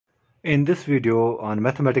In this video on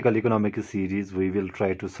mathematical economics series, we will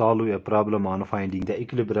try to solve a problem on finding the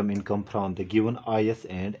equilibrium income from the given is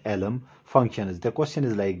and lm functions. The question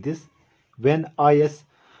is like this: when is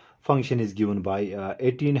function is given by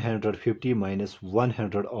 1850 minus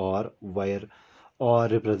 100 or, where or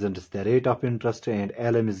represents the rate of interest and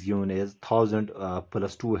lm is given as 1000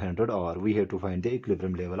 plus 200, or we have to find the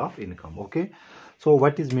equilibrium level of income. Okay, so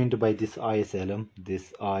what is meant by this ISLM?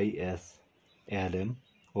 This ISLM,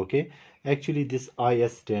 okay, actually this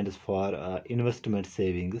IS stands for investment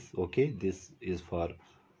savings. Okay, this is for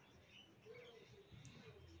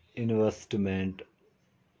investment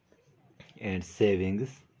and savings.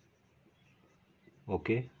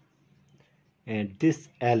 Okay, and this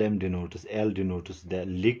LM denotes, L denotes the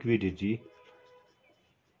liquidity,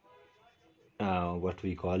 what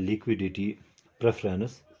we call liquidity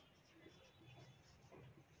preference,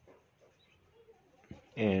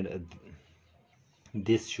 and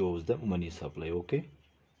this shows the money supply. Okay,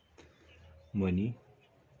 money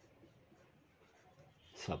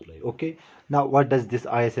supply. Okay, now what does this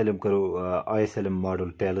ISLM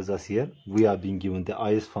model tells us here? We are being given the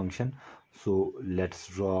IS function, so let's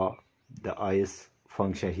draw the IS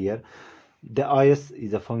function here. The IS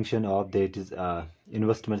is a function of, that is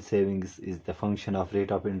investment savings is the function of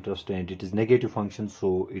rate of interest, and it is negative function,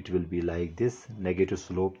 so it will be like this, negative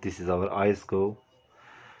slope. This is our IS curve.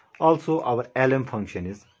 Also our LM function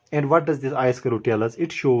is, and what does this IS curve tell us?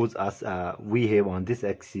 It shows us we have on this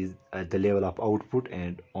axis the level of output,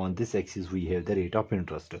 and on this axis we have the rate of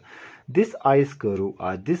interest. This IS curve,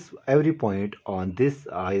 this every point on this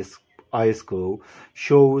IS curve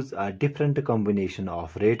shows a different combination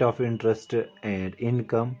of rate of interest and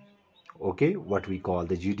income, okay, what we call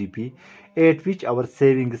the GDP, at which our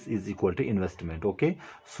savings is equal to investment. Okay,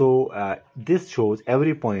 so this shows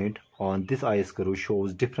every point on this IS curve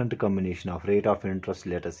shows different combination of rate of interest.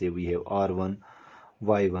 Let us say we have R1,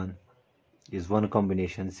 Y1 is one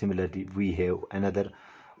combination. Similarly, we have another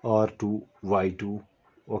R2, Y2.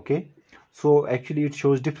 Okay, so actually it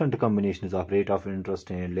shows different combinations of rate of interest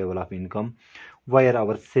and level of income, where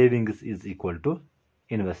our savings is equal to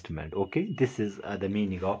investment. Okay, this is the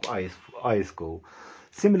meaning of IS curve.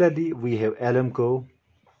 Similarly, we have LM curve.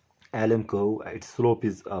 LM curve, its slope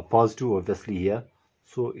is positive obviously here,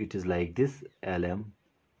 so it is like this LM,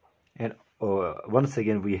 and once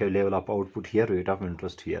again we have level of output here, rate of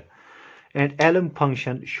interest here, and LM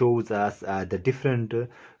function shows us the different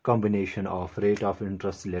combination of rate of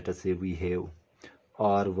interest. Let us say we have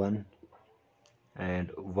R1 and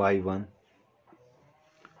Y1,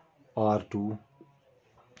 R2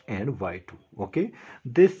 and Y2. Okay,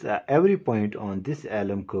 this every point on this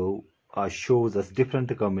LM curve shows us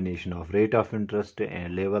different combination of rate of interest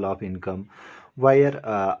and level of income, where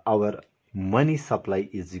our money supply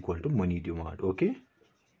is equal to money demand. Okay,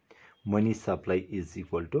 money supply is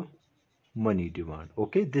equal to money demand.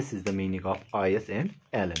 Okay, this is the meaning of IS and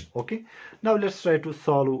LM. Okay, now let's try to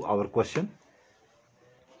solve our question.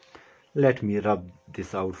 Let me rub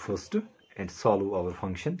this out first and solve our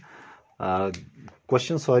function.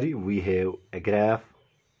 Question, sorry, we have a graph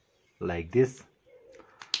like this.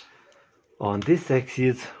 On this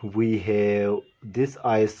axis we have this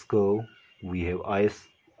IS curve. We have IS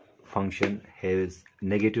function has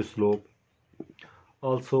negative slope.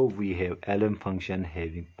 Also we have LM function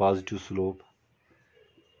having positive slope,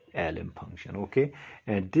 LM function. Okay,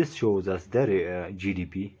 and this shows us the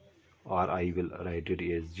GDP, or I will write it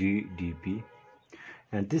as GDP,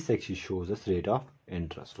 and this actually shows us rate of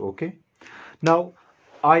interest. Okay, now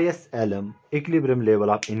ISLM, equilibrium level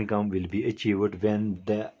of income, will be achieved when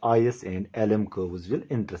the IS and LM curves will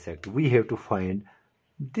intersect. We have to find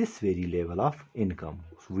this very level of income,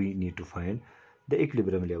 so we need to find the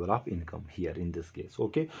equilibrium level of income here in this case.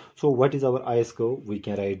 Okay, so what is our IS curve? We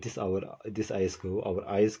can write this this IS curve.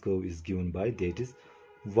 Our IS curve is given by, that is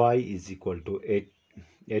y is equal to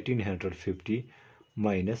 1850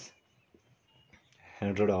 minus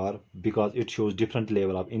 100R, because it shows different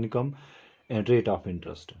level of income and rate of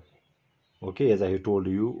interest. Okay, as I have told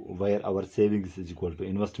you, where our savings is equal to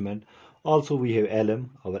investment. Also we have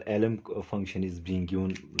LM. Our LM function is being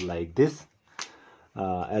given like this.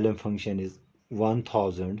 LM function is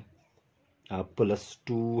 1000 plus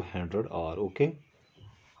 200R. Okay,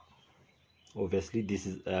 obviously this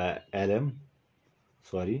is LM,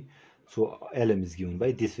 sorry, so LM is given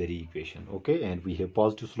by this very equation. Okay, and we have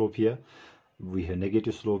positive slope here, we have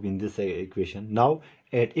negative slope in this equation. Now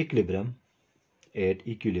at equilibrium,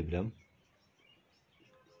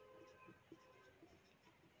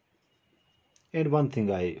 and one thing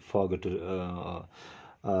I forgot to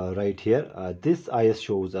write here, this IS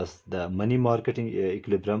shows us the money marketing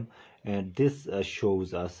equilibrium, and this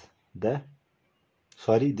shows us the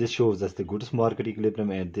this shows us the goods market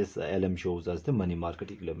equilibrium, and this LM shows us the money market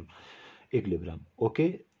equilibrium.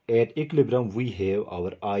 Okay, at equilibrium we have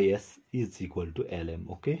our IS is equal to LM.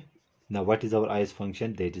 Okay, now what is our IS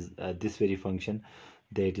function? That is this very function,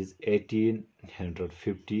 that is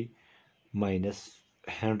 1850 minus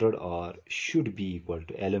 100 or should be equal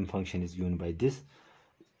to LM function is given by this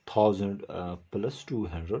 1000 plus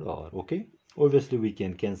 200 or. Okay, obviously we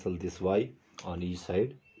can cancel this y on each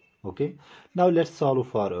side. Okay, now let's solve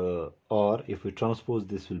for or. If we transpose,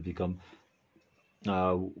 this will become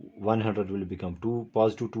 100 will become 2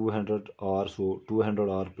 positive 200 or, so 200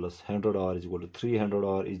 or plus 100 or is equal to 300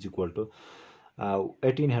 or is equal to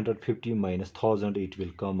 1850 minus 1000, it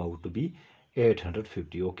will come out to be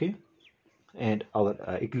 850. Okay, and our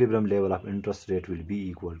equilibrium level of interest rate will be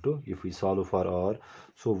equal to, if we solve for r,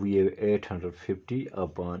 so we have 850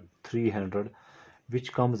 upon 300,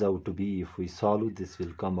 which comes out to be, if we solve, this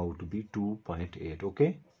will come out to be 2.8.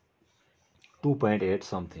 okay, 2.8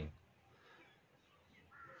 something.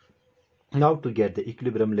 Now to get the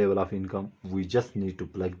equilibrium level of income, we just need to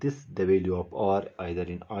plug this the value of r either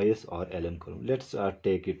in IS or LM column. Let's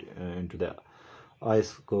take it into the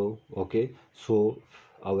IS curve. Okay, so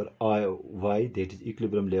our y, that is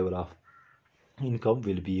equilibrium level of income,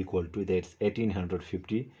 will be equal to, that's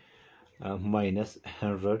 1850 minus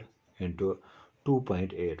 100 into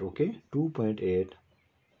 2.8. okay, 2.8,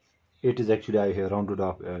 it is actually, I have rounded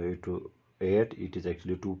off to 8, it is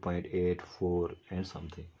actually 2.84 and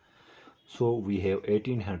something. So we have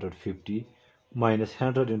 1850 minus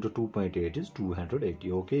 100 into 2.8 is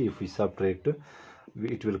 280. Okay, if we subtract,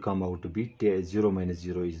 it will come out to be 0 minus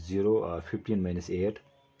 0 is 0, 15 minus 8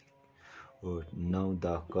 9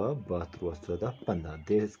 ka 15,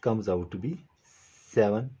 this comes out to be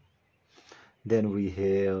 7. Then we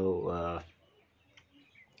have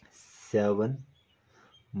 7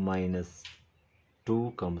 minus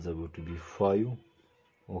 2 comes out to be 5.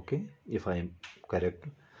 Okay, if I am correct.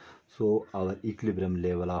 So our equilibrium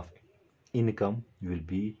level of income will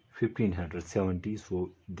be 1570.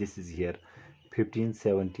 So this is here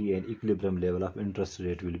 1570, and equilibrium level of interest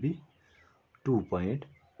rate will be 2.8.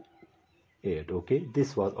 okay,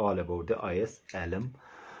 this was all about the ISLM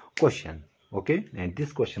question. Okay, and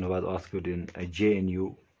this question was asked in a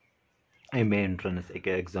JNU main entrance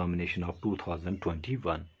examination of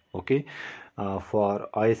 2021. Okay, for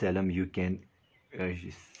ISLM you can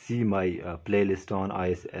see my playlist on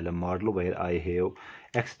ISLM model, where I have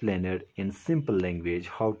explained in simple language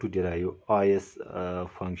how to derive IS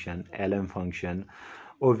function, LM function,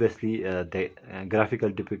 obviously the graphical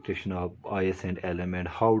depiction of IS and LM, and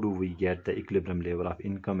how do we get the equilibrium level of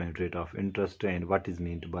income and rate of interest, and what is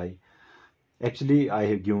meant by. Actually, I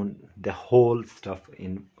have given the whole stuff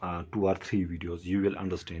in 2 or 3 videos. You will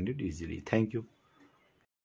understand it easily. Thank you.